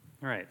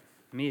All right,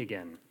 me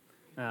again.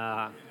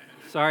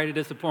 Sorry to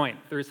disappoint.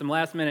 Through some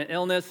last-minute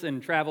illness and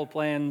travel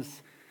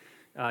plans,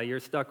 you're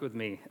stuck with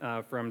me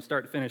from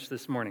start to finish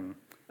this morning.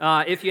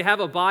 If you have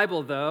a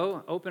Bible,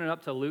 though, open it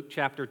up to Luke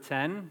chapter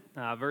 10,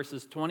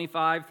 verses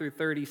 25 through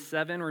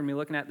 37. We're going to be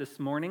looking at this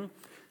morning.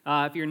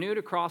 If you're new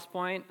to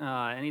Crosspoint,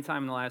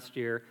 anytime in the last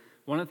year,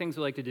 one of the things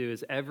we like to do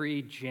is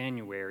every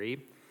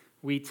January,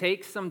 we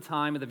take some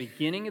time at the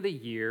beginning of the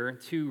year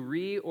to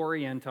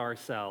reorient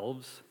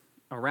ourselves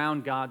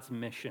around God's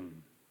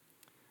mission,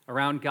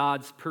 around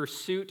God's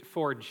pursuit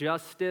for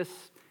justice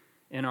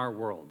in our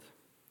world.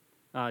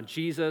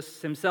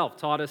 Jesus himself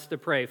taught us to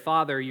pray,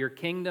 Father, your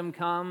kingdom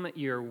come,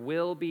 your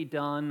will be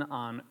done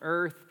on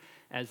earth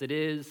as it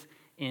is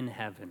in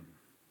heaven.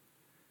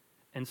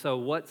 And so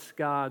what's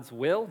God's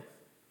will?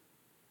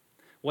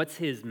 What's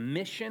his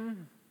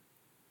mission?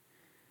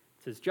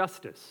 It's his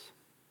justice.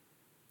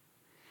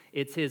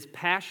 It's his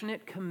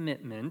passionate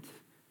commitment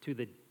to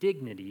the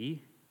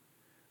dignity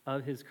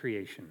of his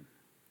creation.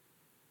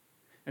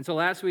 And so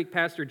last week,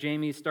 Pastor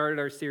Jamie started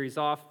our series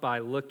off by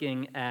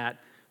looking at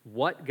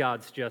what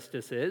God's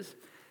justice is.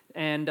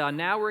 And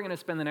now we're going to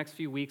spend the next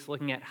few weeks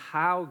looking at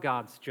how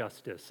God's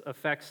justice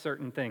affects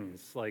certain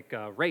things, like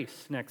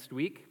race next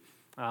week.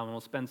 We'll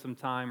spend some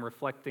time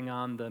reflecting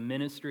on the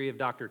ministry of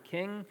Dr.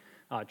 King,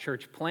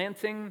 church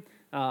planting,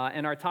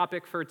 and our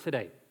topic for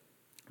today,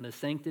 the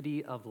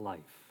sanctity of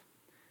life.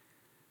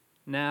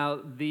 Now,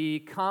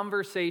 the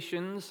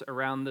conversations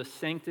around the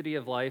sanctity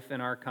of life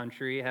in our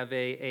country have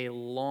a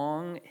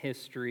long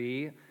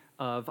history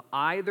of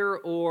either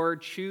or,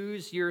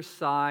 choose your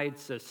side,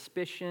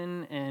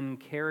 suspicion and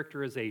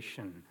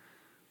characterization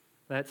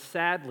that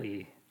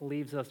sadly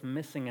leaves us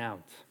missing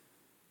out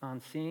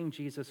on seeing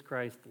Jesus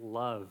Christ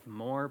love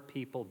more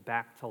people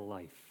back to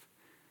life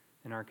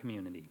in our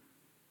community.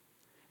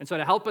 And so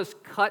to help us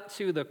cut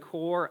to the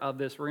core of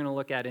this, we're going to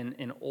look at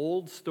an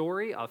old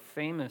story, a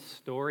famous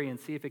story, and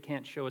see if it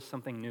can't show us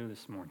something new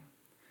this morning.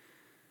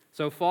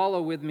 So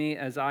follow with me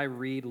as I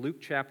read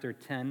Luke chapter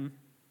 10,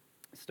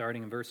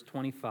 starting in verse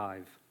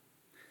 25.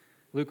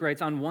 Luke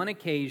writes, on one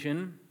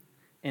occasion,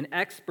 an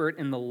expert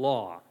in the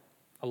law,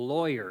 a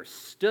lawyer,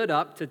 stood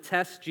up to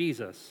test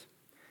Jesus.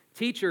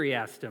 Teacher, he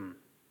asked him,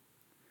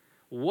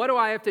 what do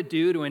I have to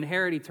do to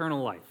inherit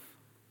eternal life?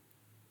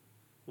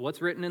 What's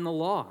written in the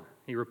law?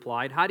 He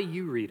replied, how do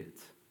you read it?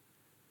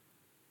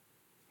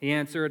 He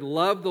answered,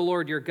 love the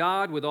Lord your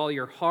God with all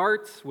your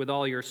heart, with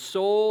all your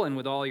soul, and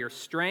with all your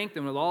strength,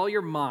 and with all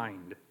your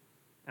mind,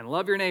 and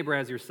love your neighbor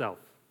as yourself.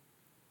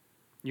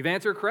 You've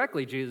answered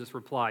correctly, Jesus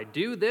replied.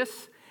 Do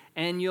this,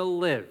 and you'll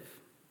live.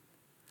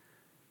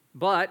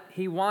 But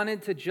he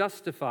wanted to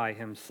justify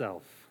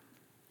himself.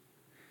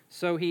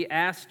 So he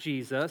asked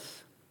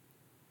Jesus,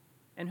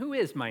 and who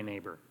is my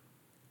neighbor?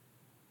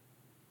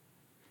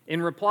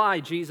 In reply,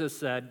 Jesus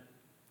said,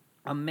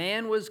 a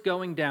man was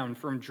going down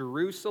from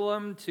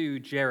Jerusalem to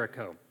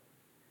Jericho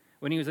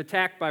when he was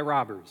attacked by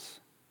robbers.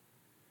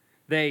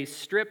 They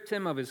stripped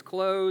him of his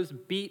clothes,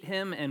 beat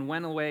him, and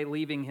went away,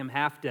 leaving him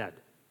half dead.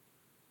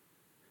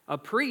 A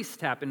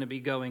priest happened to be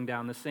going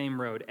down the same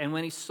road, and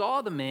when he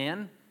saw the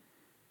man,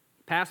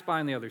 he passed by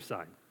on the other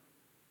side.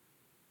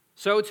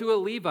 So too a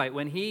Levite,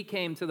 when he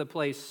came to the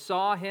place,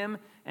 saw him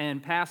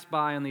and passed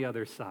by on the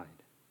other side.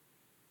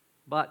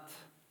 But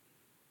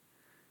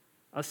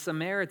a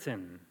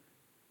Samaritan,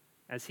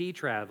 as he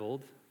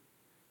traveled,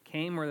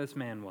 came where this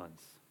man was.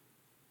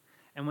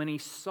 And when he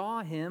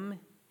saw him,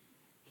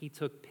 he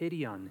took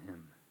pity on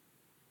him.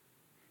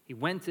 He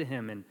went to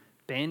him and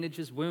bandaged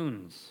his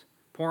wounds,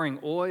 pouring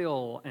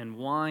oil and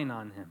wine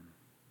on him.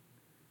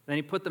 Then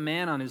he put the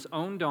man on his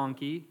own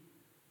donkey,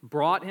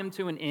 brought him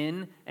to an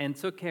inn, and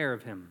took care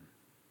of him.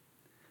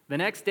 The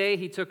next day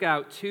he took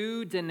out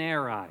 2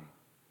 denarii,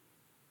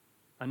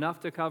 enough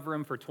to cover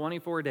him for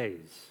 24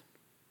 days,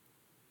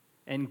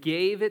 and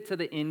gave it to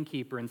the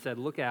innkeeper and said,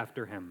 look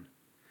after him.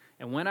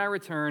 And when I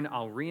return,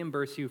 I'll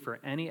reimburse you for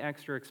any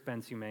extra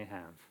expense you may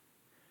have.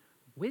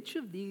 Which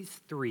of these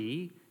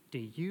 3 do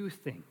you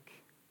think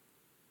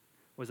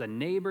was a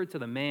neighbor to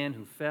the man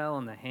who fell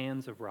in the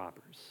hands of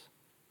robbers?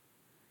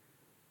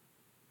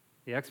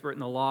 The expert in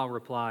the law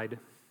replied,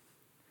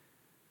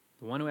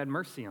 the one who had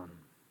mercy on him.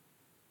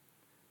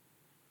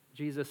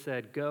 Jesus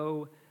said,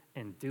 go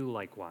and do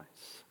likewise.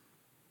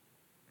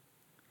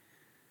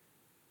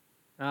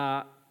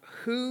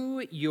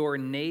 Who your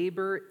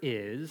neighbor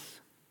is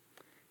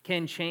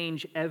can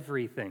change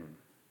everything,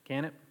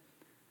 can it?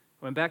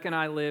 When Beck and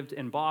I lived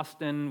in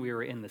Boston, we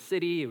were in the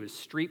city. It was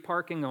street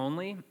parking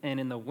only. And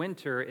in the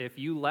winter, if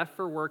you left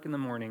for work in the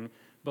morning,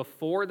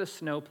 before the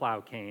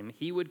snowplow came,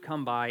 he would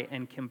come by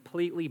and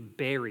completely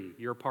bury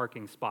your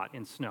parking spot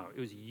in snow. It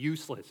was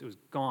useless. It was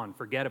gone.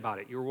 Forget about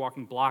it. You were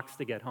walking blocks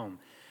to get home.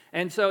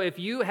 And so if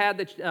you had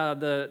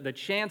the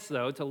chance,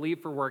 though, to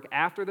leave for work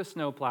after the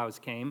snowplows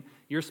came,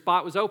 your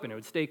spot was open. It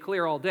would stay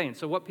clear all day. And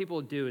so what people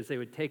would do is they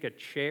would take a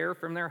chair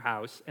from their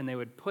house and they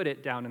would put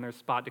it down in their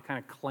spot to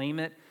kind of claim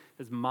it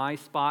as my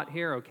spot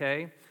here,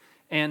 okay?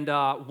 And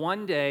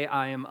one day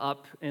I am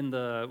up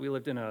we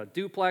lived in a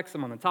duplex.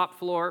 I'm on the top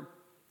floor.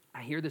 I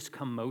I hear this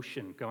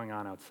commotion going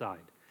on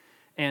outside.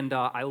 And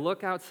I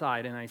look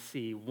outside and I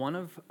see one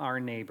of our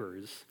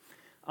neighbors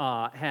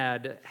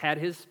had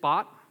his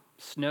spot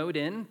snowed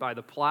in by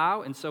the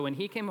plow. And so when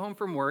he came home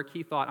from work,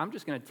 he thought, I'm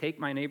just going to take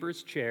my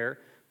neighbor's chair,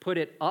 put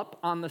it up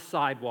on the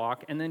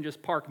sidewalk, and then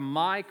just park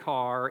my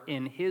car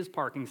in his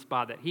parking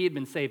spot that he had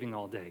been saving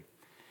all day.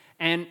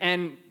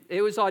 And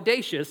it was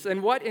audacious,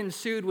 and what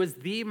ensued was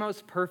the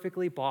most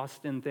perfectly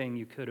Boston thing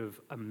you could have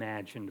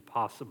imagined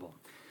possible.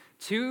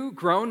 Two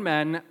grown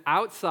men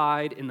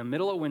outside in the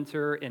middle of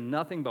winter in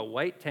nothing but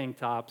white tank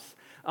tops,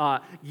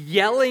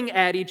 yelling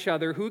at each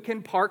other who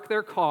can park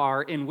their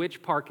car in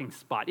which parking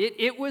spot.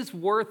 It was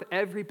worth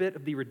every bit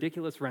of the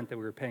ridiculous rent that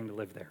we were paying to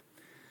live there.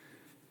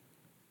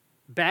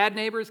 Bad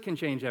neighbors can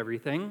change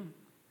everything,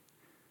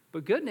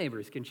 but good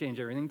neighbors can change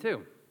everything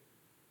too.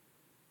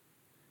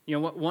 You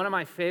know, one of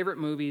my favorite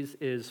movies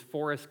is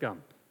Forrest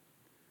Gump,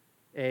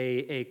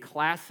 a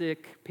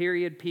classic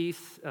period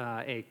piece,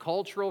 a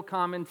cultural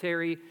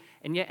commentary,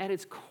 and yet at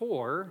its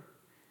core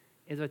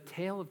is a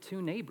tale of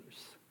two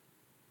neighbors.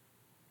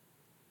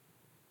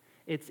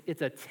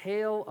 It's a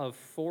tale of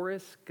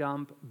Forrest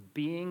Gump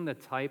being the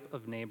type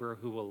of neighbor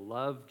who will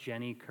love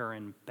Jenny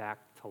Curran back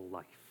to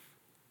life.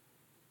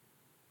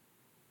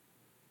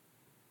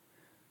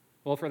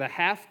 Well, for the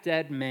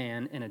half-dead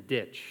man in a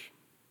ditch,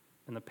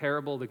 in the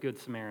parable of the Good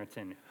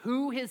Samaritan,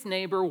 who his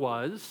neighbor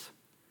was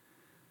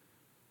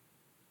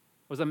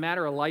a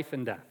matter of life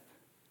and death.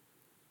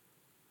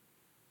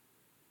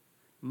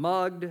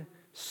 Mugged,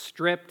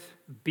 stripped,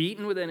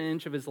 beaten within an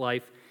inch of his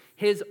life,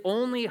 his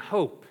only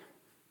hope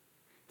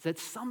is that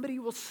somebody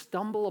will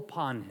stumble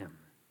upon him,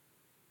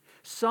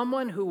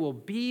 someone who will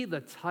be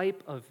the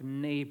type of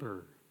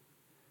neighbor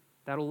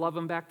that'll love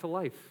him back to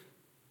life.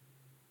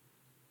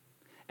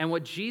 And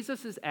what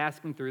Jesus is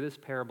asking through this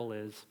parable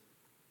is,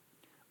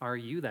 are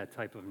you that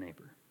type of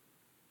neighbor?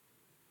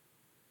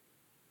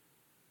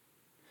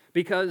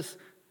 Because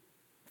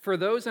for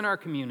those in our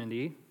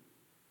community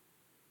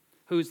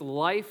whose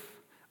life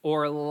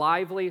or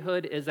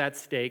livelihood is at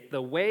stake,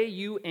 the way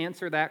you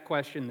answer that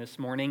question this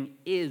morning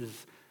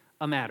is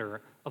a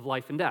matter of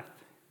life and death.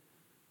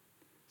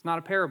 It's not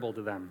a parable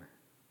to them.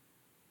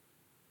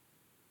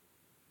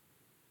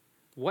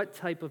 What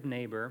type of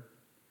neighbor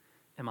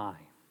am I?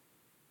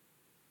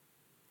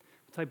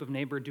 What type of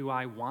neighbor do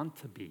I want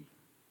to be?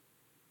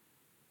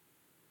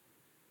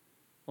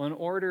 Well, in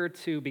order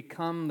to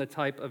become the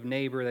type of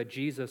neighbor that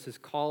Jesus is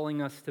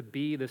calling us to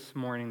be this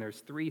morning, there's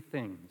three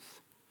things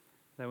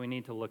that we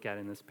need to look at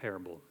in this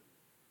parable.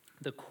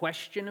 The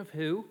question of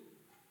who,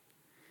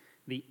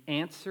 the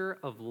answer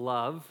of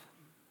love,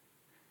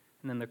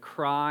 and then the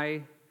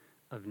cry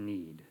of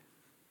need.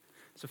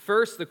 So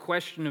first, the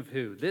question of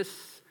who.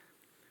 This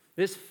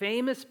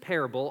famous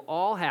parable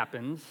all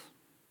happens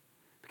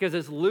because,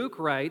 as Luke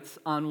writes,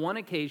 on one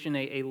occasion,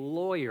 a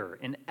lawyer,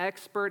 an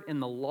expert in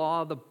the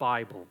law of the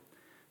Bible,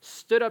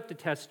 stood up to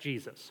test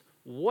Jesus.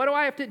 What do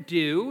I have to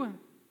do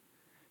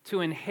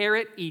to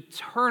inherit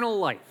eternal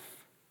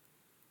life?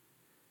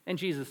 And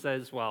Jesus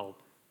says, well,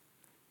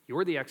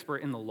 you're the expert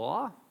in the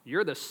law.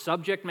 You're the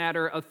subject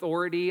matter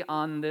authority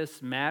on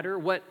this matter.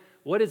 What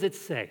does it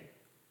say?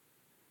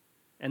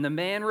 And the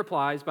man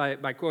replies by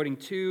quoting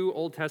two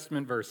Old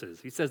Testament verses.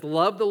 He says,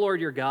 love the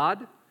Lord your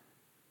God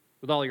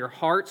with all your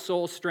heart,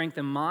 soul, strength,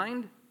 and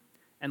mind,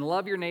 and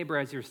love your neighbor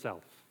as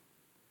yourself.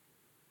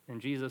 And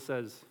Jesus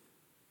says,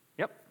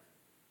 yep,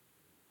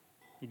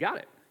 you got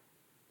it.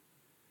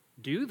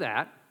 Do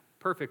that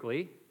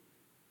perfectly,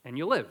 and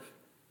you'll live.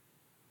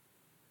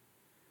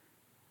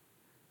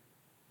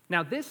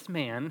 Now, this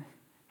man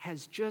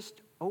has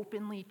just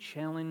openly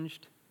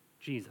challenged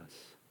Jesus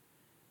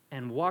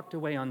and walked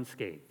away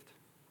unscathed.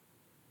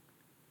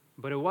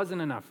 But it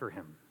wasn't enough for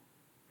him.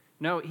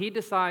 No, he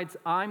decides,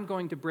 I'm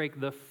going to break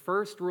the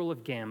first rule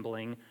of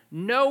gambling,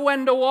 know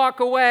when to walk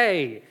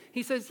away.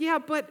 He says, yeah,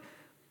 but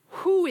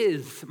who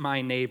is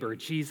my neighbor,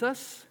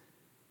 Jesus?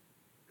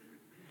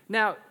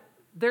 Now,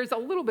 there's a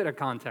little bit of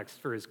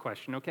context for his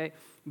question, okay?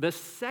 The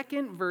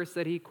second verse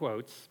that he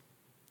quotes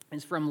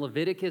is from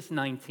Leviticus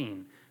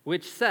 19,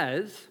 which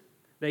says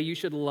that you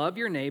should love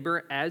your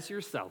neighbor as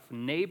yourself.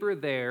 Neighbor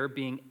there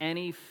being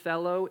any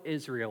fellow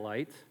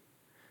Israelite,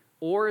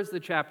 or as the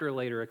chapter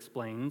later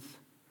explains,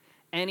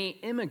 any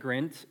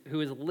immigrant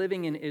who is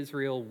living in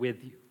Israel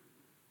with you.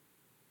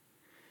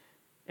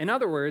 In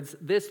other words,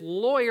 this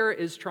lawyer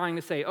is trying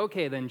to say,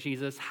 okay then,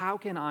 Jesus, how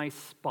can I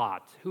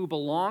spot who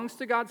belongs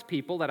to God's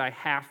people that I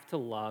have to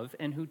love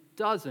and who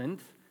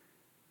doesn't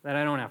that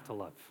I don't have to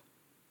love?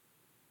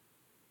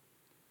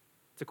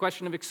 It's a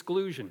question of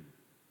exclusion.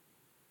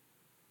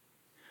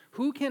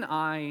 Who can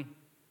I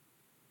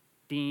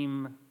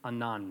deem a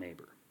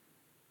non-neighbor?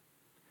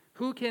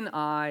 Who can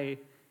I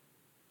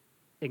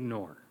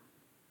ignore?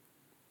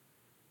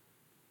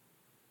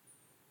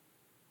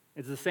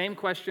 It's the same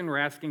question we're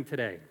asking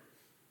today.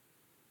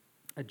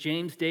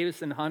 James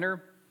Davison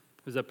Hunter,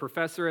 who's a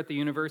professor at the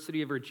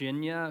University of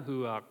Virginia,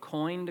 who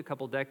coined a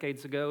couple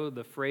decades ago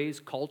the phrase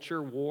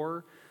culture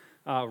war,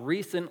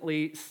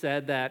 recently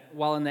said that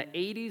while in the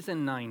 80s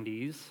and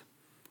 90s,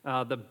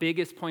 The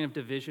biggest point of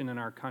division in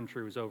our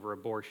country was over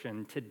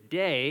abortion.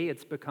 Today,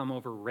 it's become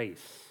over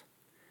race,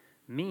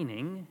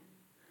 meaning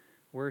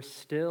we're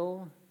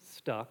still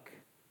stuck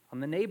on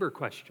the neighbor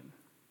question.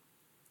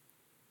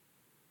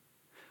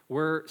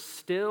 We're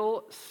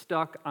still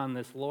stuck on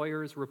this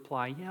lawyer's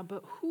reply, yeah,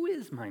 but who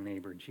is my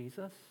neighbor,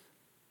 Jesus?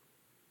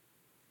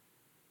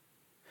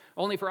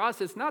 Only for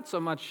us, it's not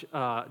so much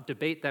a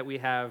debate that we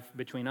have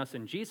between us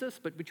and Jesus,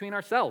 but between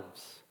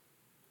ourselves.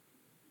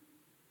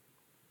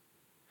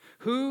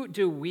 Who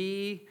do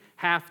we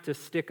have to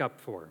stick up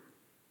for?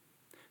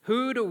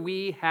 Who do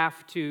we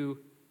have to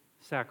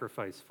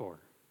sacrifice for?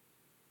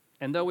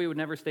 And though we would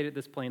never state it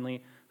this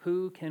plainly,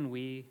 who can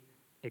we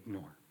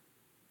ignore?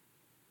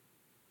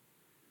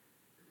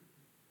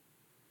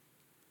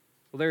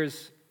 Well,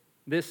 there's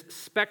this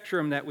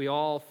spectrum that we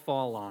all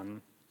fall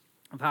on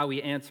of how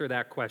we answer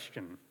that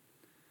question.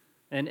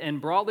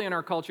 And broadly in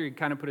our culture, you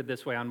kind of put it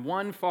this way. On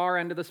one far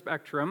end of the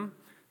spectrum,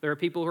 there are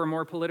people who are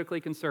more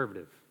politically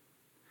conservative,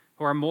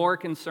 who are more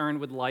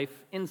concerned with life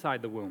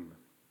inside the womb.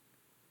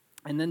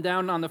 And then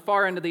down on the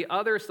far end of the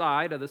other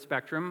side of the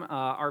spectrum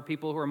are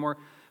people who are more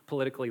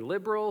politically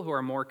liberal, who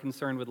are more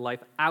concerned with life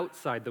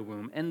outside the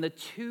womb. And the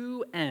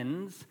two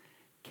ends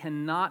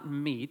cannot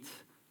meet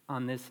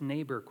on this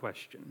neighbor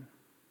question.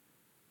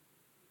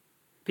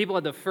 People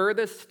at the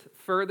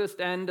furthest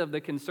end of the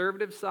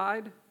conservative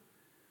side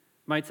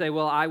might say,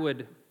 well, I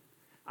would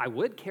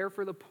care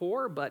for the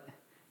poor, but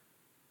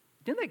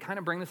didn't they kind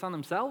of bring this on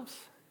themselves?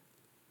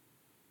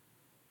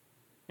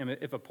 And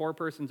if a poor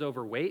person's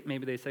overweight,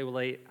 maybe they say, well,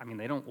 they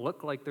don't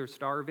look like they're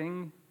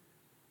starving.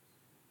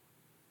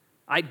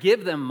 I'd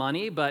give them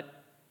money,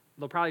 but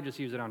they'll probably just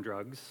use it on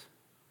drugs.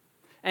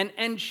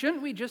 And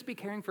shouldn't we just be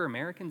caring for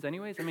Americans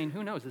anyways? I mean,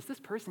 who knows? Is this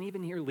person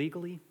even here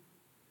legally?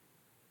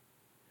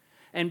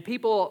 And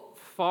people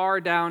far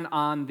down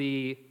on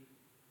the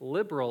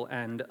liberal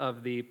end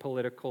of the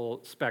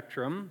political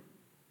spectrum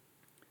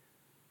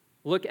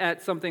look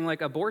at something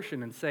like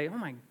abortion and say, oh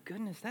my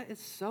goodness, that is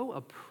so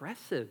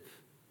oppressive.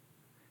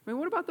 I mean,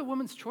 what about the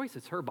woman's choice?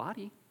 It's her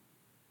body.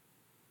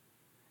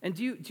 And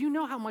do you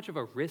know how much of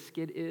a risk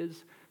it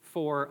is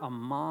for a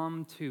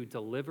mom to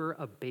deliver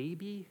a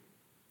baby?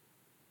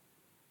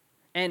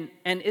 And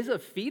is a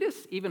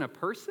fetus even a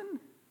person?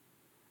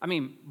 I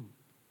mean,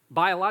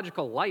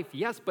 biological life,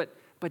 yes, but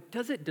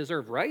does it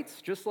deserve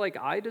rights just like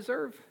I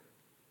deserve?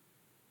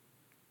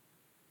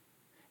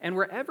 And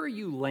wherever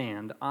you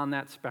land on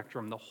that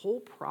spectrum, the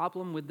whole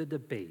problem with the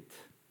debate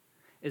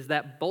is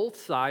that both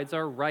sides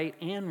are right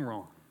and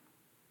wrong.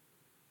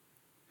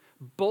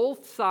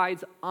 Both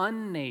sides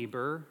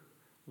unneighbor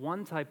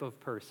one type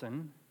of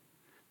person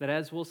that,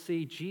 as we'll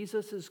see,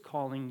 Jesus is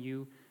calling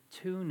you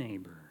to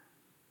neighbor.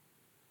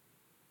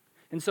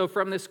 And so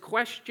from this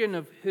question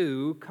of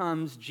who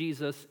comes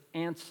Jesus'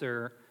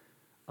 answer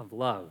of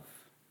love.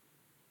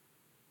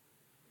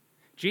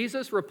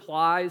 Jesus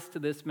replies to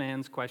this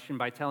man's question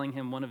by telling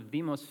him one of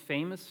the most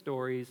famous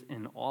stories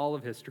in all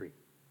of history.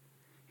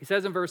 He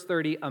says in verse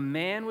 30, a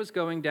man was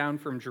going down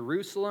from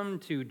Jerusalem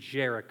to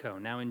Jericho.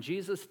 Now in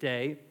Jesus'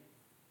 day,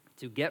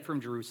 to get from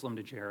Jerusalem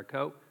to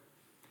Jericho,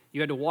 you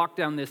had to walk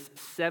down this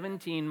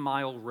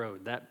 17-mile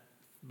road that,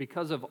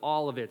 because of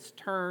all of its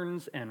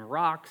turns and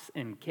rocks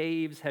and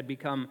caves, had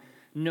become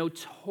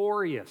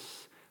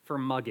notorious for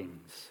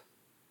muggings.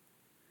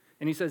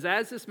 And he says,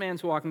 as this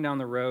man's walking down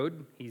the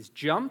road, he's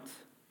jumped.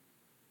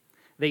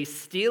 They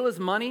steal his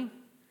money,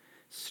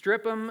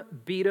 strip him,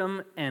 beat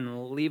him,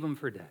 and leave him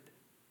for dead.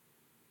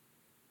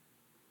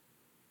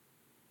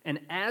 And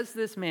as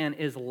this man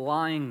is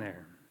lying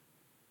there,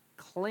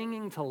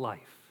 clinging to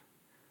life,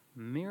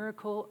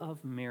 miracle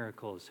of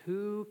miracles,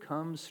 who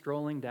comes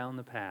strolling down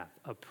the path?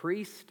 A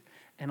priest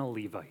and a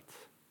Levite.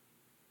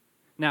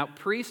 Now,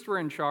 priests were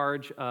in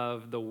charge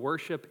of the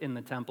worship in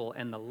the temple,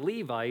 and the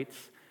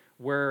Levites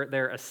were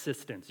their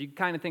assistants. You can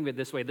kind of think of it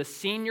this way. The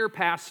senior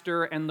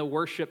pastor and the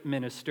worship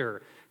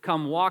minister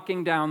come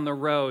walking down the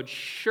road.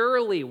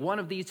 Surely one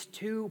of these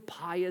two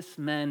pious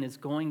men is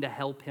going to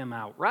help him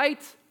out,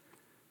 right?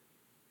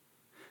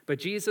 But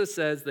Jesus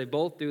says they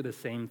both do the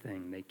same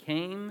thing. They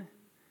came,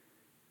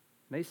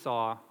 they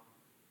saw,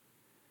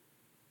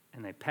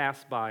 and they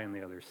passed by on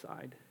the other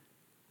side.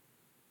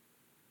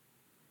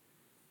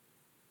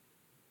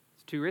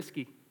 It's too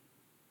risky.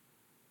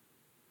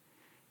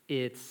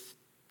 It's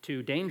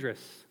too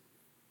dangerous.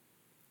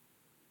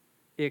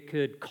 It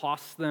could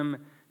cost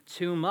them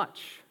too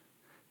much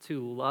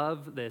to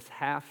love this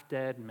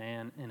half-dead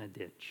man in a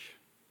ditch.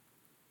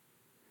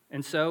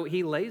 And so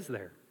he lays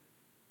there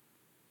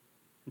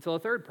until a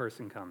third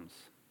person comes.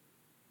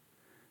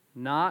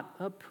 Not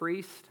a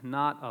priest,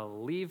 not a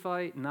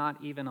Levite, not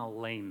even a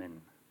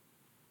layman.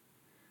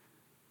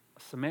 A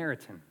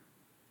Samaritan.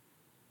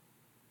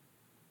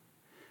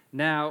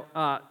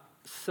 Now,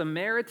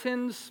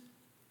 Samaritans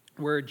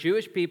were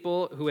Jewish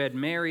people who had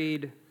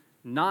married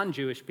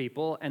non-Jewish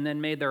people and then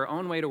made their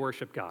own way to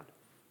worship God.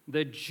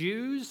 The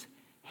Jews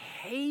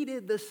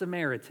hated the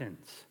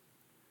Samaritans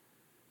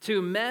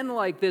To men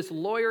like this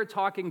lawyer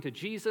talking to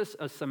Jesus,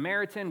 a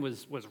Samaritan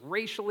was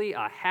racially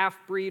a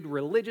half-breed,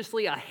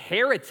 religiously a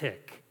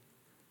heretic.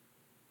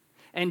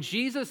 And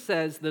Jesus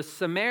says the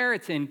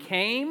Samaritan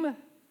came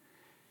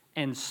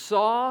and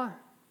saw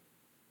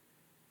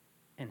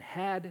and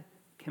had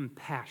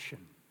compassion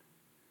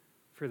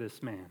for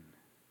this man.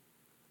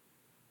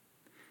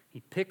 He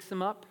picks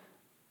him up,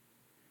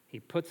 he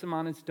puts him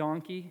on his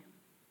donkey,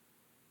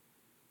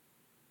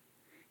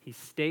 he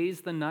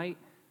stays the night,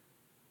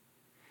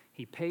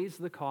 he pays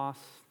the cost,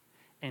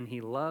 and he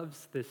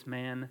loves this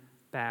man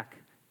back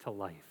to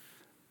life.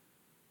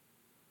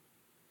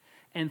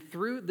 And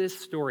through this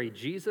story,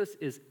 Jesus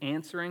is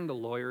answering the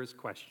lawyer's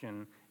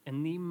question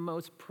in the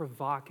most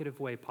provocative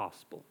way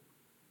possible.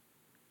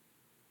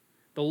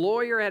 The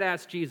lawyer had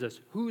asked Jesus,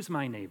 who's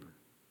my neighbor?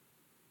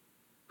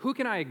 Who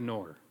can I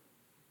ignore?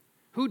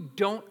 Who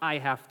don't I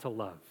have to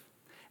love?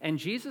 And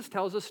Jesus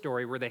tells a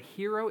story where the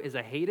hero is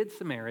a hated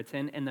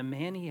Samaritan, and the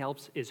man he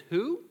helps is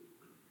who?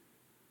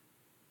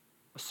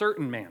 A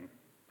certain man.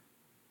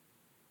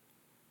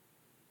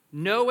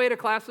 No way to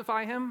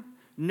classify him,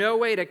 no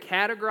way to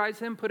categorize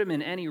him, put him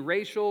in any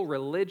racial,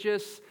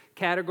 religious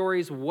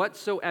categories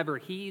whatsoever.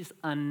 He's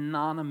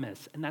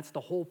anonymous, and that's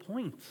the whole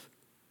point.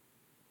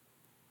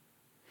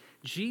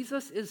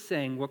 Jesus is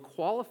saying what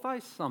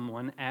qualifies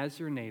someone as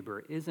your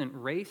neighbor isn't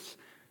race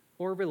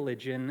or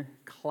religion,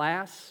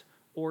 class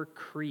or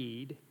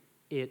creed,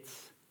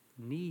 it's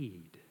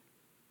need.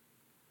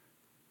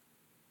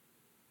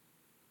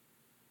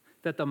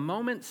 That the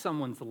moment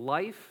someone's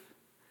life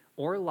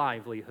or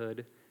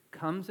livelihood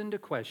comes into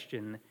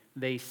question,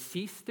 they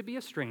cease to be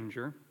a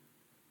stranger,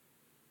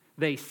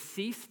 they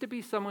cease to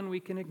be someone we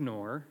can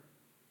ignore,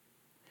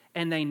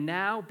 and they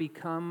now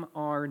become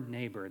our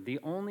neighbor. The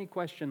only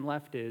question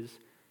left is,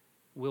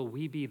 will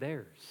we be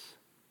theirs?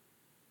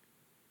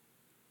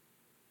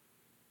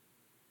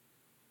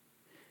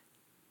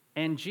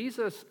 And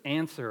Jesus'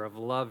 answer of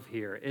love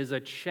here is a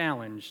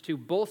challenge to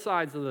both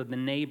sides of the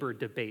neighbor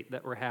debate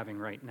that we're having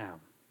right now.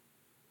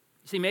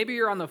 See, maybe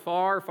you're on the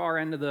far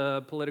end of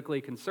the politically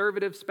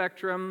conservative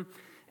spectrum,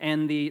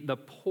 and the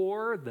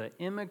poor, the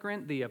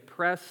immigrant, the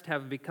oppressed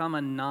have become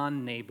a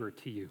non-neighbor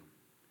to you.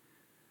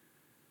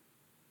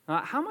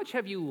 How much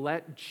have you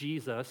let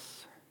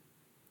Jesus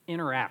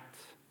interact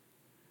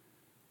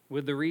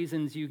with the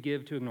reasons you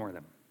give to ignore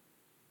them?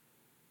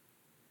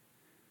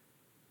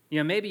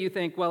 Maybe you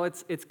think, well,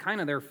 it's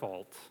kind of their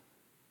fault.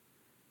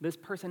 This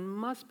person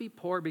must be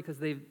poor because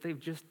they've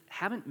just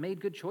haven't made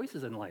good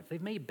choices in life.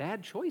 They've made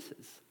bad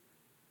choices.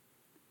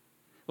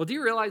 Well, do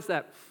you realize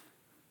that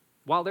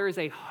while there is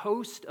a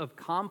host of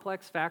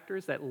complex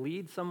factors that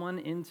lead someone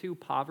into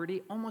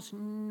poverty, almost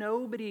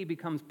nobody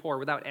becomes poor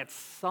without at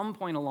some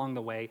point along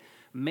the way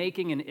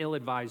making an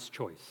ill-advised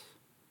choice.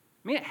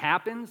 I mean, it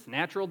happens,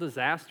 natural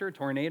disaster,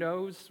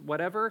 tornadoes,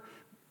 whatever.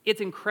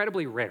 It's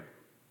incredibly rare.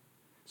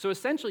 So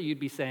essentially you'd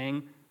be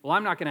saying, well,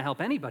 I'm not going to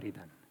help anybody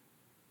then.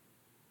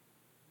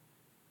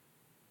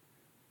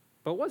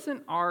 But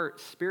wasn't our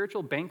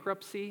spiritual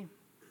bankruptcy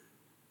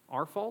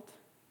our fault?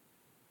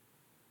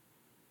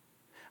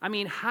 I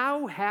mean,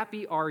 how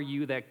happy are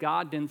you that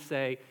God didn't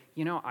say,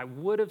 I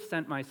would have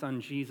sent my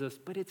son Jesus,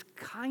 but it's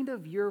kind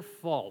of your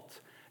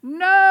fault?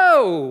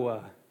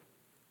 No!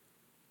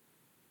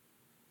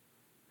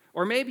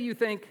 Or maybe you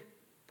think,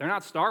 they're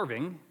not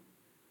starving.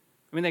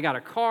 I mean, they got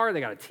a car, they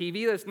got a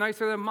TV that's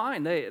nicer than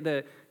mine. Maybe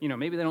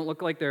they don't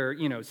look like they're,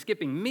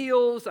 skipping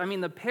meals. I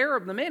mean, the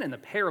man in the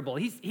parable,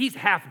 he's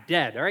half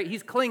dead, all right?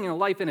 He's clinging to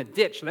life in a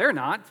ditch. They're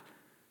not.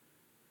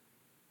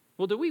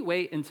 Well, do we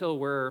wait until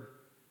we're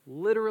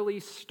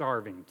literally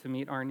starving to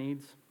meet our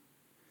needs?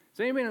 Is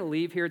anybody going to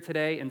leave here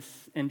today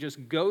and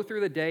just go through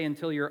the day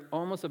until you're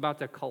almost about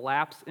to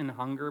collapse in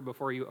hunger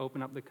before you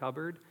open up the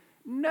cupboard?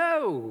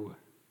 No.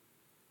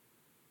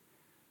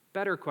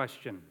 Better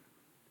question.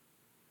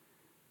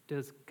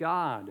 Does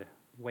God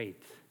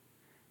wait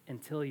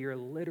until you're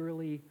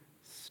literally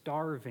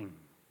starving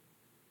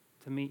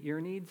to meet your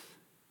needs?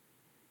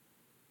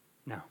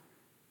 No.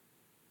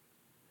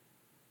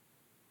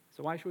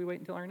 So why should we wait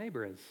until our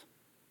neighbor is?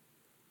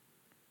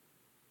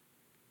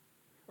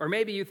 Or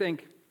maybe you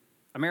think,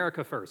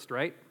 America first,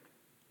 right?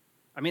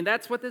 I mean,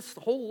 that's what this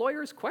whole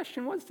lawyer's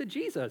question was to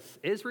Jesus.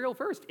 Israel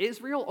first.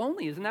 Israel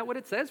only. Isn't that what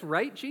it says,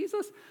 right,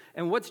 Jesus?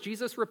 And what's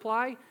Jesus'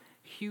 reply?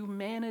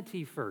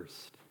 Humanity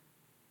first.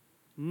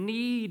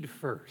 Need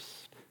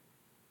first.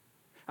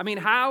 I mean,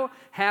 how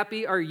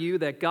happy are you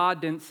that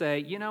God didn't say,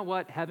 you know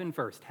what, heaven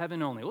first,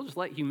 heaven only. We'll just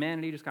let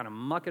humanity just kind of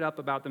muck it up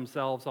about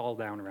themselves all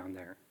down around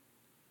there.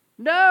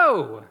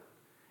 No!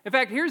 In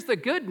fact, here's the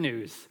good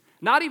news.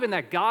 Not even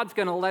that God's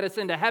going to let us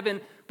into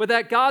heaven, but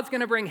that God's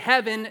going to bring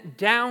heaven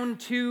down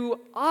to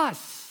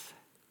us.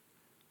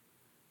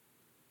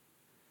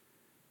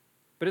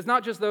 But it's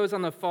not just those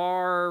on the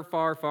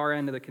far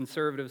end of the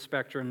conservative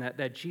spectrum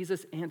that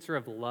Jesus' answer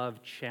of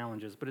love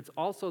challenges, but it's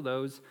also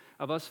those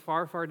of us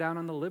far down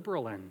on the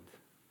liberal end,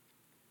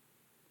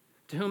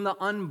 to whom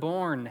the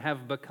unborn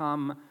have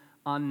become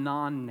a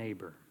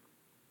non-neighbor.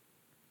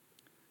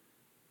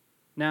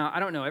 Now, I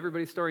don't know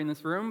everybody's story in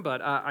this room,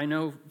 but I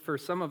know for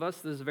some of us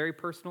this is a very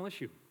personal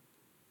issue.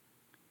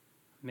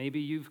 Maybe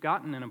you've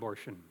gotten an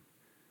abortion.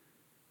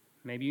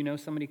 Maybe you know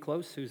somebody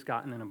close who's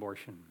gotten an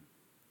abortion.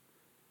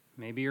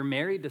 Maybe you're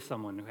married to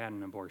someone who had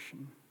an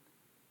abortion.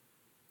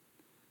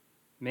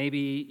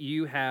 Maybe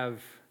you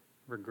have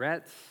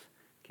regrets,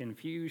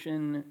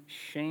 confusion,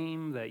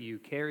 shame that you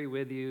carry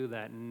with you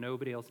that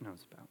nobody else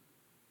knows about.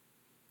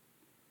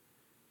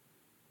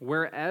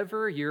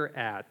 Wherever you're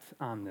at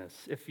on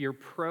this, if you're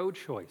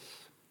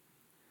pro-choice,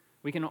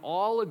 we can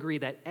all agree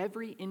that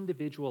every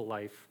individual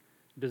life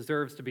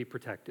deserves to be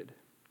protected.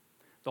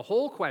 The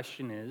whole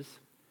question is,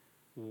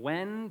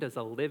 when does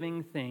a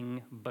living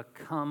thing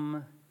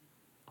become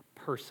a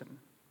person?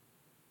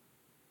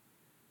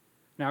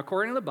 Now,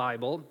 according to the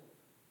Bible,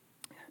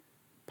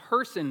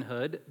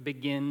 personhood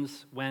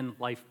begins when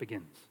life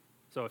begins.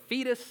 So a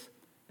fetus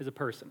is a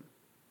person.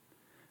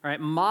 All right,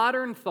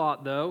 modern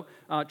thought, though,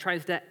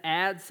 tries to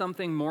add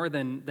something more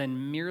than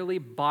merely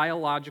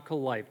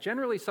biological life,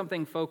 generally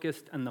something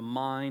focused on the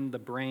mind, the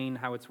brain,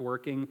 how it's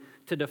working,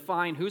 to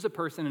define who's a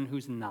person and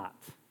who's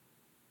not.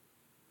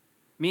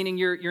 Meaning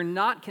you're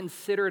not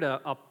considered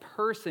a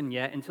person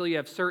yet until you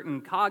have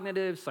certain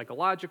cognitive,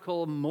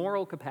 psychological,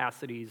 moral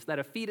capacities that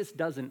a fetus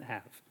doesn't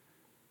have.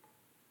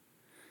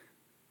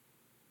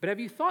 But have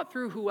you thought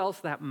through who else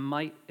that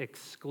might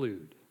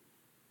exclude?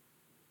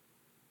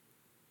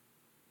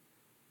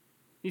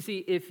 You see,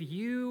 if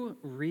you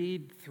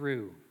read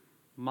through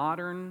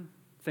modern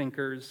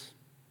thinkers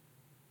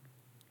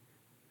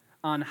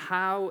on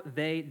how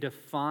they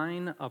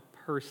define a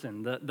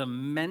person, the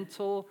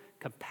mental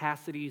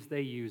capacities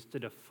they use to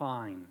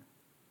define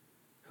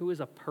who is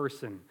a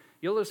person,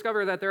 you'll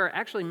discover that there are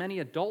actually many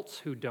adults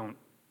who don't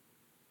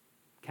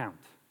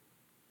count.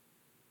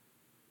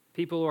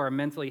 People who are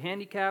mentally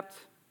handicapped,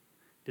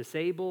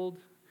 disabled,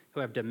 who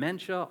have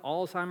dementia,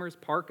 Alzheimer's,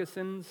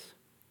 Parkinson's,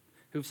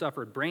 who've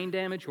suffered brain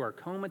damage, who are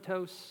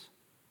comatose.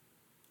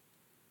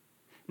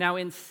 Now,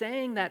 in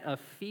saying that a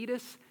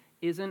fetus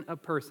isn't a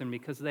person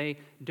because they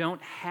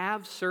don't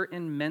have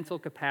certain mental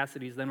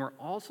capacities, then we're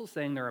also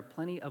saying there are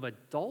plenty of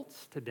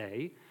adults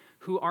today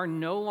who are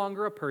no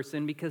longer a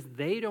person because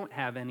they don't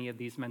have any of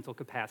these mental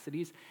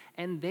capacities,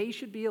 and they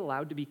should be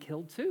allowed to be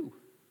killed too.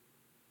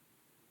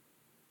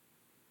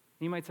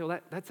 You might say, well,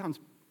 that sounds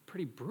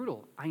pretty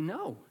brutal. I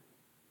know.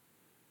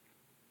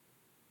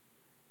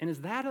 And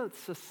is that a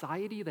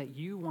society that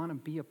you want to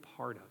be a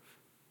part of?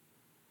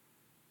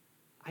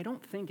 I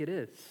don't think it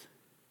is.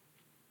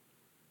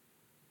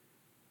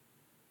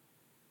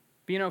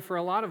 But for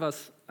a lot of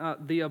us,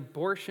 the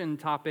abortion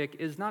topic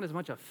is not as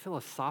much a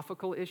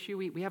philosophical issue.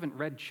 We haven't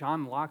read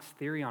John Locke's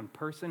theory on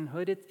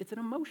personhood. It's an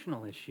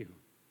emotional issue.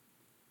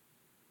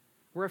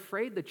 We're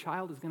afraid the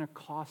child is going to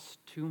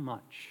cost too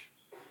much.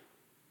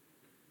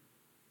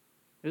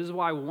 This is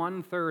why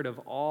 1/3 of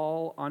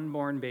all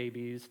unborn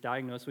babies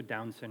diagnosed with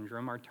Down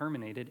syndrome are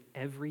terminated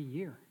every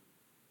year.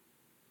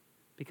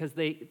 Because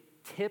they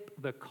tip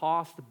the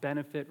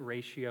cost-benefit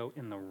ratio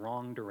in the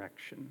wrong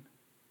direction.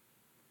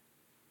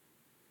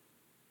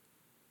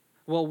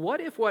 Well,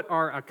 what if what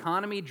our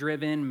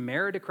economy-driven,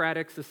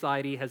 meritocratic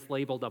society has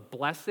labeled a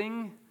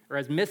blessing, or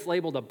has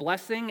mislabeled a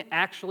blessing,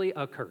 actually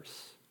a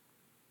curse?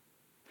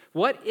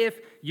 What if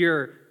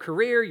your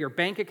career, your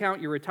bank account,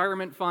 your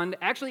retirement fund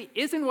actually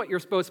isn't what you're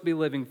supposed to be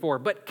living for,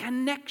 but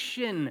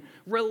connection,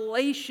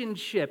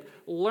 relationship,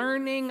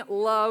 learning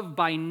love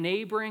by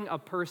neighboring a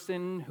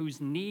person whose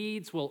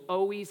needs will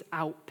always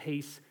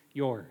outpace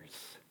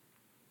yours?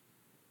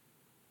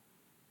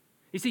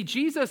 You see,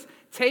 Jesus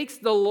takes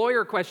the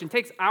lawyer question,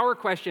 takes our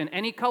question,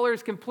 and he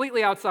colors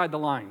completely outside the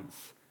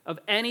lines of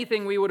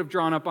anything we would have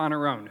drawn up on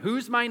our own.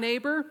 Who's my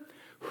neighbor?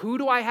 Who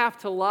do I have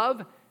to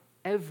love?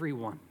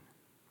 Everyone.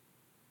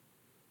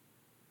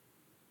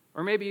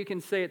 Or maybe you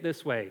can say it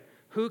this way: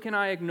 who can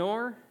I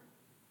ignore?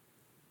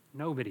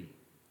 Nobody.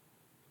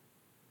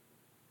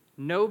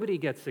 Nobody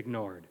gets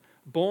ignored.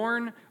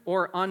 Born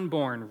or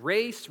unborn,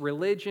 race,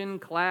 religion,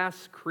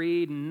 class,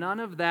 creed, none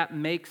of that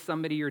makes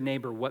somebody your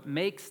neighbor. What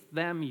makes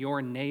them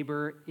your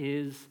neighbor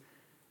is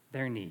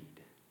their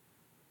need.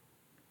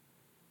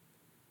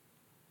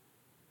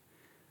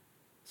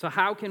 So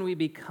how can we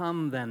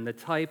become then the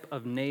type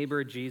of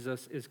neighbor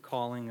Jesus is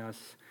calling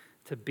us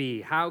to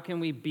be? How can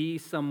we be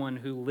someone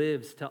who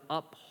lives to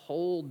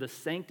uphold the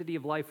sanctity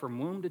of life from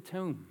womb to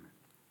tomb?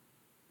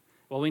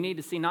 Well, we need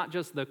to see not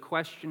just the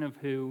question of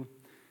who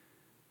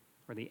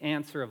or the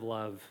answer of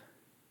love,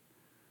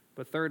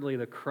 but thirdly,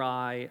 the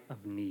cry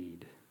of need.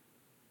 Do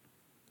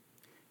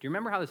you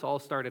remember how this all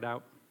started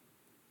out?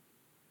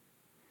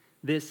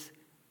 This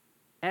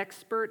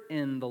expert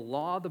in the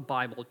law of the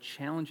Bible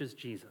challenges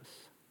Jesus.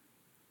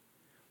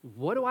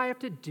 What do I have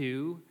to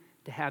do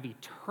to have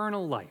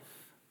eternal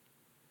life?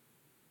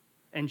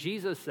 And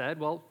Jesus said,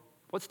 well,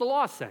 what's the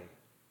law say?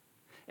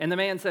 And the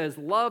man says,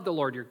 love the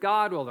Lord your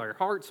God with all your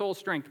heart, soul,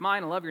 strength,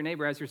 mind, and love your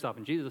neighbor as yourself.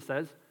 And Jesus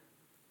says,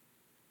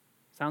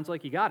 sounds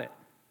like you got it.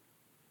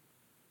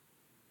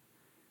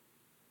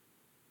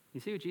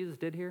 You see what Jesus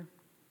did here?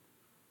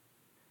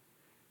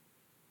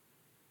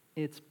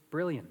 It's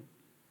brilliant.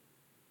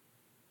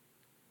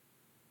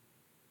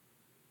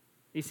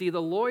 You see,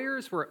 the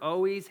lawyers were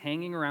always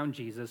hanging around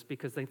Jesus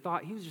because they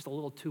thought he was just a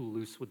little too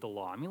loose with the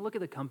law. I mean, look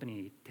at the company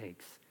he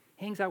takes.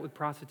 Hangs out with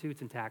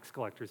prostitutes and tax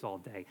collectors all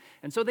day.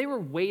 And so they were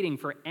waiting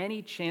for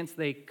any chance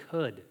they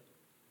could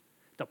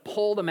to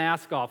pull the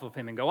mask off of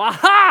him and go,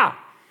 aha!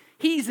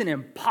 He's an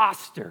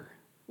imposter.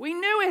 We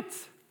knew it.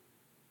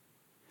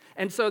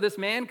 And so this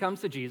man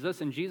comes to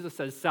Jesus, and Jesus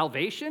says,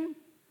 salvation?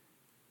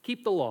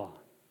 Keep the law.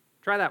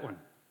 Try that one.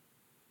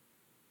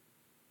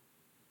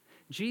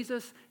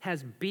 Jesus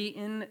has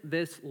beaten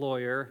this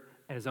lawyer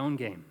at his own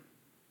game.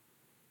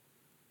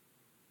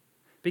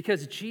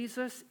 Because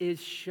Jesus is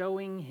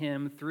showing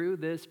him through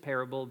this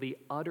parable the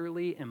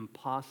utterly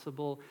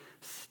impossible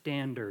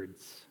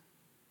standards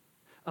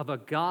of a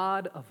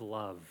God of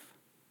love,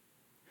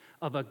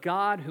 of a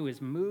God who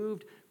is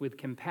moved with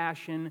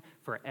compassion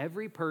for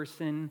every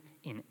person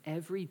in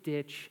every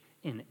ditch,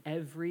 in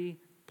every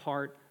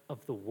part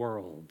of the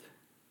world.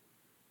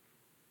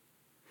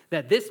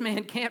 That this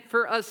man can't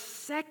for a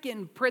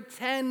second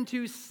pretend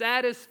to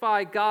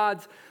satisfy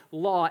God's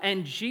law.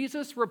 And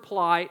Jesus'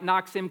 reply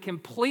knocks him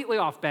completely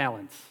off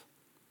balance.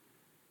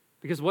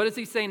 Because what does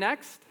he say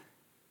next?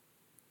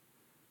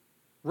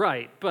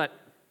 Right, but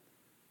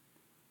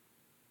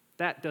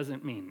that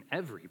doesn't mean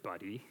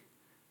everybody,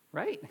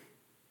 right? You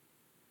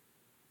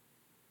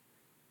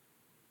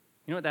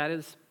know what that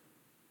is?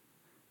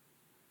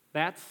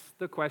 That's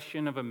the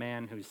question of a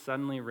man who's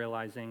suddenly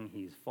realizing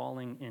he's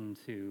falling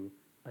into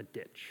a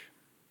ditch.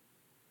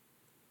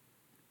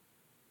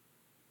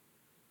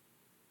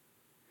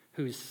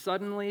 Who's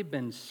suddenly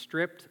been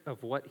stripped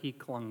of what he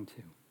clung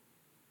to.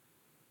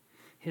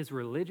 His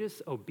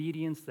religious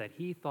obedience that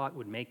he thought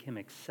would make him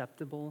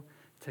acceptable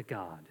to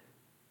God.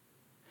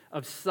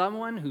 Of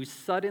someone who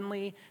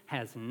suddenly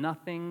has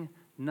nothing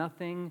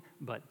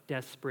but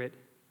desperate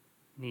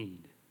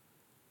need.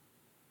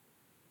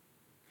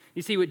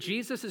 You see, what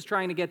Jesus is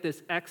trying to get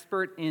this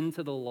expert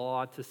into the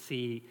law to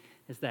see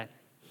is that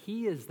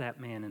he is that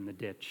man in the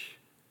ditch.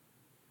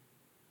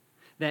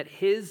 That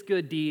his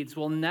good deeds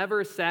will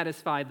never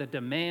satisfy the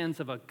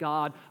demands of a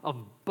God of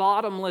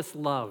bottomless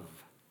love.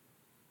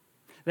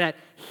 That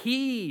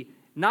he,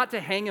 not to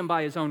hang him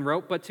by his own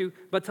rope, but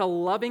to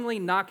lovingly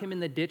knock him in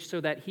the ditch so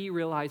that he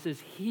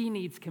realizes he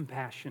needs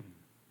compassion.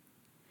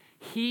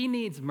 He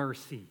needs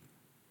mercy.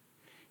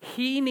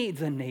 He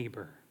needs a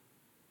neighbor.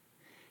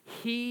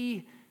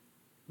 He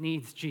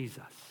needs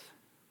Jesus.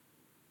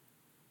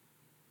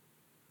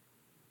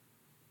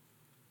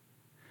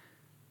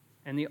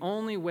 And the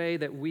only way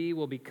that we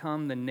will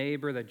become the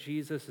neighbor that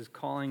Jesus is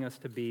calling us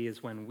to be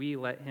is when we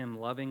let him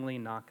lovingly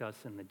knock us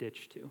in the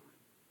ditch too.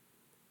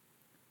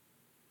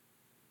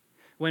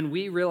 When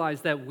we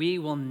realize that we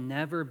will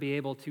never be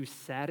able to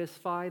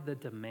satisfy the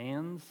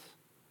demands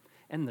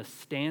and the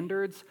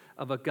standards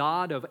of a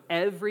God of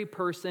every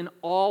person,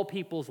 all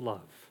people's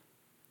love.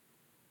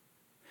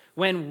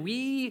 When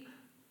we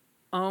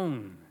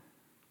own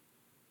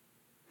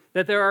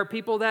that there are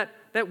people that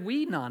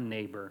we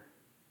non-neighbor,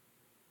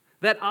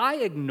 that I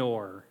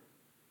ignore,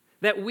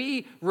 that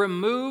we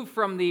remove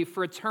from the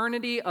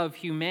fraternity of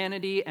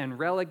humanity and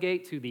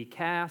relegate to the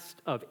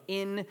caste of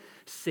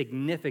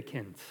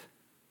insignificant.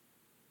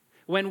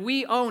 When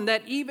we own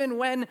that even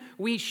when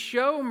we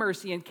show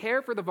mercy and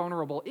care for the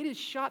vulnerable, it is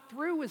shot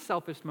through with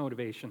selfish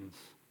motivations.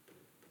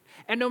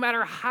 And no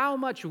matter how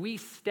much we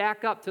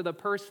stack up to the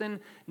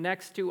person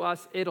next to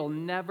us, it'll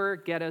never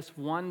get us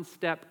one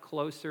step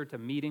closer to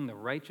meeting the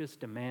righteous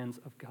demands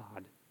of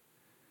God.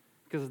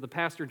 Because as the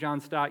pastor John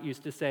Stott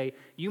used to say,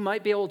 you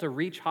might be able to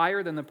reach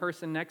higher than the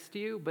person next to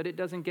you, but it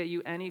doesn't get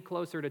you any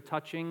closer to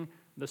touching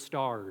the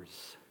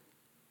stars.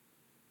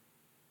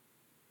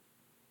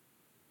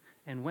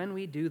 And when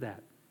we do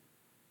that,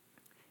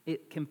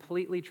 it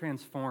completely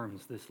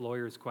transforms this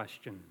lawyer's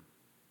question.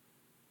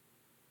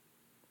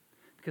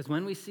 Because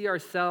when we see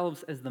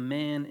ourselves as the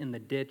man in the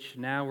ditch,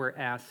 now we're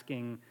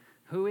asking,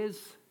 who is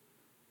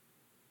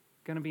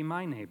going to be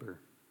my neighbor?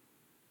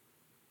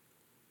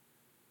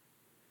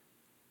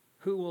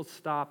 Who will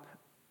stop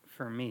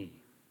for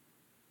me?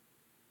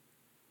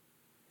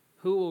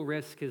 Who will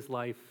risk his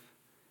life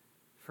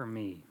for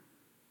me?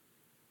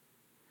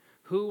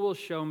 Who will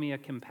show me a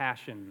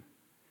compassion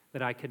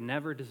that I could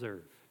never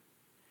deserve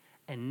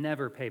and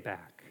never pay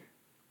back?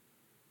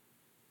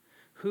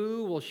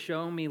 Who will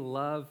show me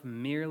love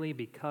merely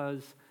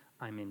because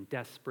I'm in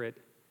desperate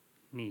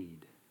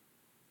need?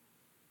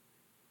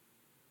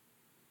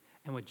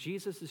 And what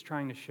Jesus is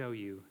trying to show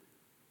you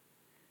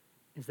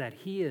is that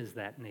he is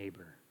that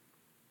neighbor.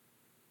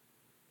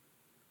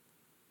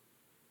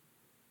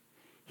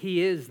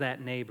 He is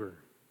that neighbor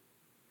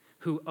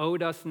who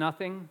owed us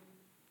nothing,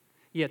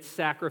 yet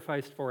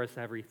sacrificed for us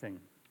everything.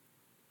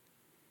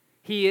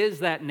 He is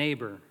that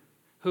neighbor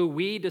who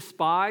we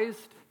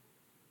despised,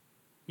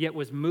 yet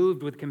was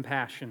moved with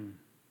compassion.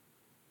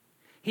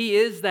 He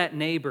is that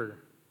neighbor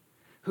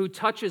who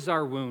touches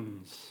our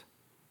wounds,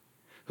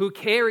 who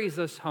carries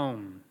us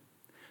home,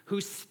 who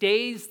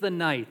stays the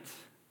night,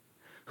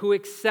 who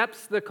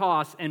accepts the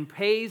cost and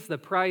pays the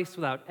price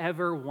without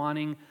ever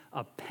wanting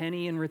a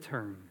penny in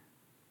return.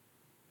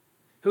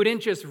 who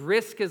didn't just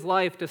risk his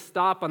life to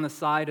stop on the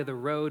side of the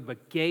road,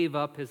 but gave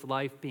up his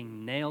life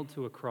being nailed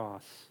to a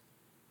cross,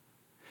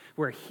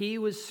 where he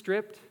was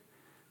stripped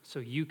so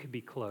you could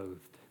be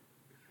clothed,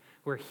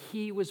 where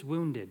he was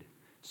wounded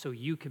so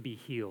you could be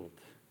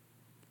healed,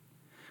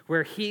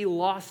 where he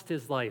lost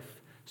his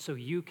life so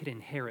you could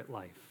inherit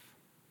life,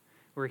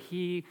 where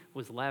he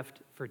was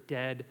left for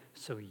dead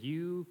so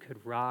you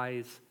could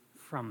rise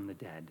from the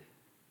dead.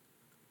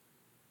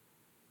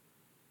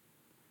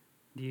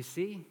 Do you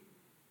see?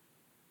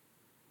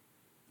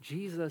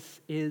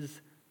 Jesus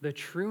is the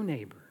true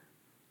neighbor,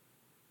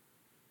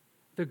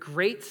 the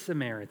great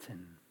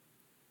Samaritan,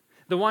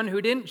 the one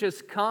who didn't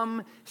just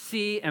come,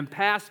 see, and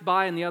pass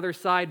by on the other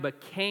side,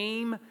 but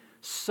came,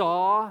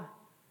 saw,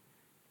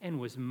 and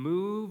was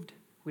moved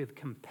with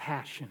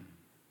compassion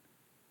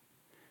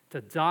to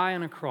die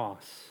on a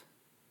cross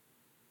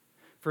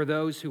for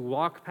those who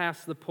walk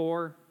past the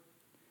poor,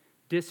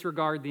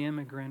 disregard the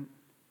immigrant,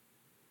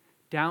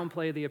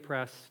 downplay the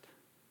oppressed,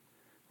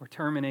 or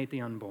terminate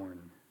the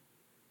unborn.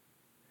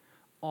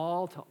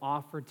 All to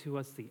offer to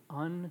us the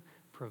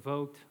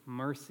unprovoked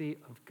mercy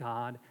of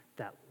God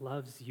that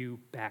loves you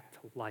back to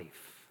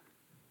life.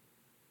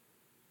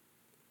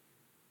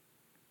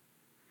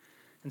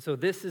 And so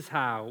this is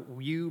how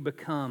you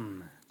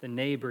become the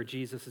neighbor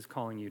Jesus is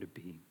calling you to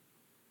be.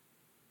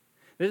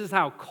 This is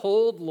how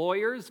cold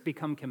lawyers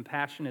become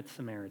compassionate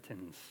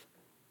Samaritans.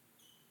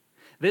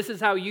 This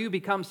is how you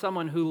become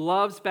someone who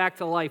loves back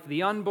to life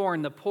the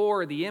unborn, the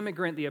poor, the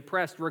immigrant, the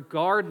oppressed,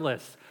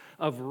 regardless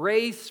of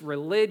race,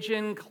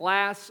 religion,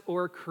 class,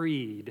 or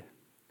creed.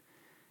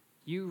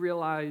 You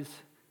realize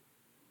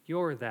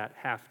you're that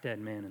half-dead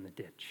man in the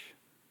ditch,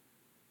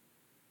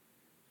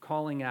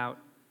 calling out,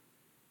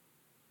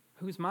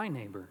 "Who's my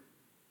neighbor?"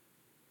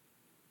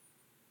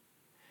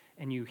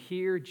 And you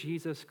hear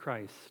Jesus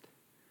Christ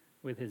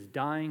with his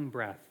dying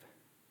breath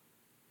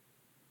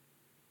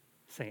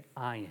say,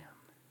 "I am.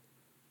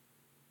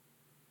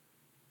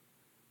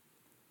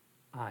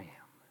 I am."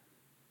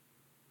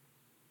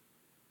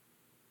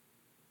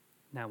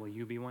 Now, will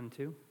you be one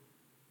too?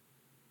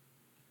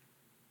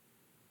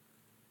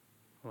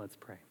 Let's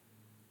pray.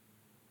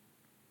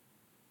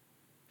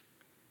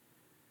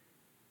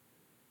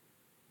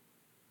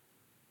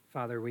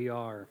 Father, we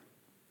are,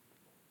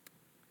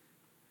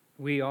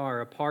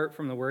 apart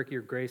from the work of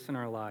your grace in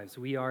our lives,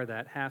 we are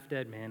that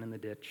half-dead man in the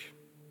ditch.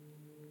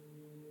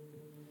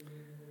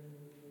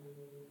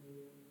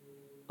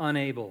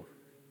 Unable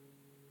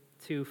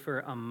to, for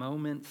a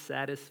moment,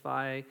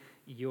 satisfy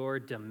your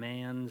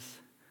demands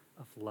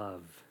of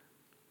love.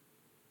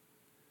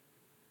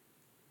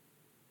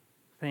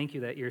 Thank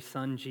you that your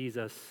Son,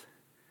 Jesus,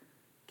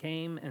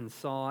 came and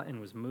saw and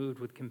was moved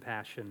with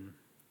compassion,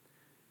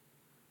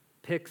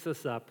 picks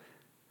us up,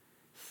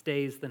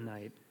 stays the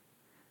night,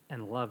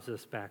 and loves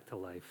us back to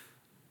life.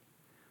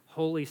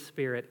 Holy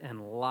Spirit,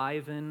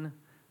 enliven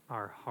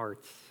our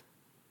hearts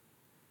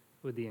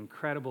with the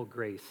incredible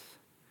grace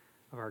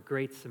of our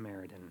great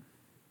Samaritan,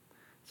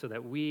 so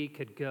that we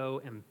could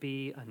go and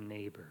be a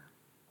neighbor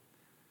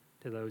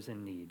to those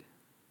in need.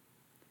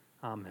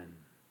 Amen.